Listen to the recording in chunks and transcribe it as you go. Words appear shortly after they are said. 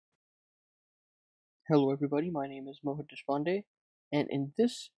Hello everybody, my name is Mohit Deshpande, and in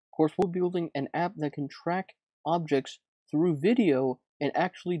this course we'll be building an app that can track objects through video and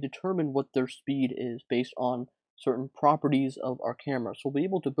actually determine what their speed is based on certain properties of our camera. So we'll be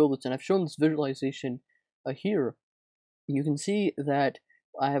able to build this, and I've shown this visualization here. You can see that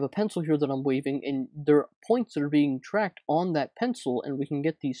I have a pencil here that I'm waving, and there are points that are being tracked on that pencil, and we can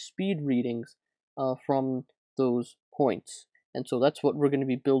get these speed readings from those points. And so that's what we're going to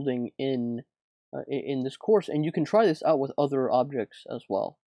be building in this course, and you can try this out with other objects as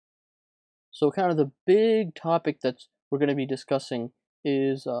well. So kind of the big topic that we're going to be discussing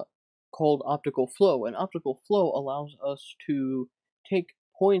is called optical flow, and optical flow allows us to take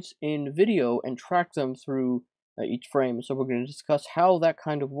points in video and track them through each frame. So we're going to discuss how that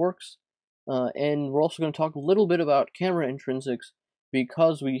kind of works, and we're also going to talk a little bit about camera intrinsics,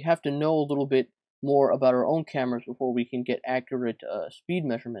 because we have to know a little bit more about our own cameras before we can get accurate speed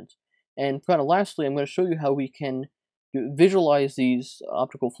measurements. And kind of lastly, I'm going to show you how we can visualize these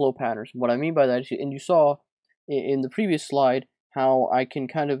optical flow patterns. What I mean by that is, and you saw in the previous slide, how I can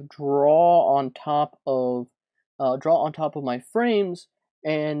kind of draw on top of my frames,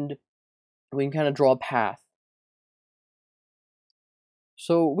 and we can kind of draw a path.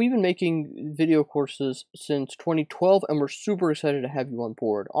 So we've been making video courses since 2012, and we're super excited to have you on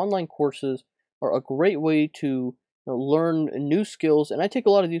board. Online courses are a great way to learn new skills, and I take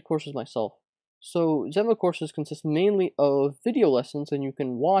a lot of these courses myself. So Zenva courses consist mainly of video lessons, and you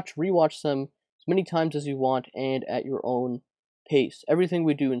can rewatch them as many times as you want and at your own pace. Everything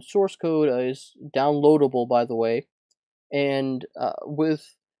we do in source code is downloadable, by the way, and when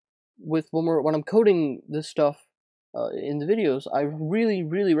I'm coding this stuff in the videos, I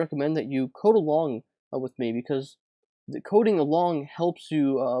really recommend that you code along with me, because the coding along helps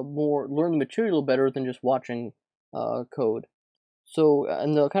you more learn the material better than just watching code. So,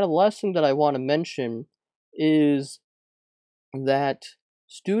 and the kind of last thing that I want to mention is that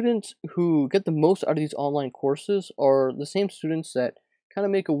students who get the most out of these online courses are the same students that kind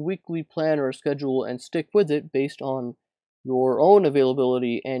of make a weekly plan or a schedule and stick with it based on your own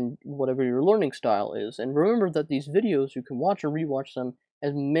availability and whatever your learning style is. And remember that these videos, you can watch or rewatch them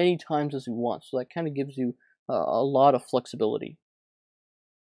as many times as you want, so that kind of gives you a lot of flexibility.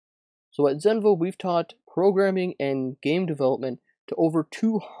 So at Zenva, we've taught programming and game development to over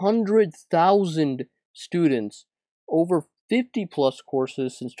 200,000 students, over 50 plus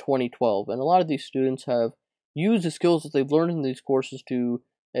courses since 2012. And a lot of these students have used the skills that they've learned in these courses to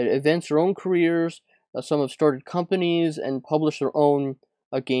advance their own careers. Some have started companies and published their own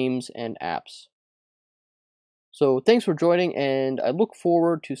games and apps. So thanks for joining, and I look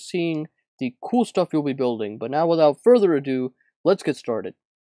forward to seeing the cool stuff you'll be building. But now, without further ado, let's get started.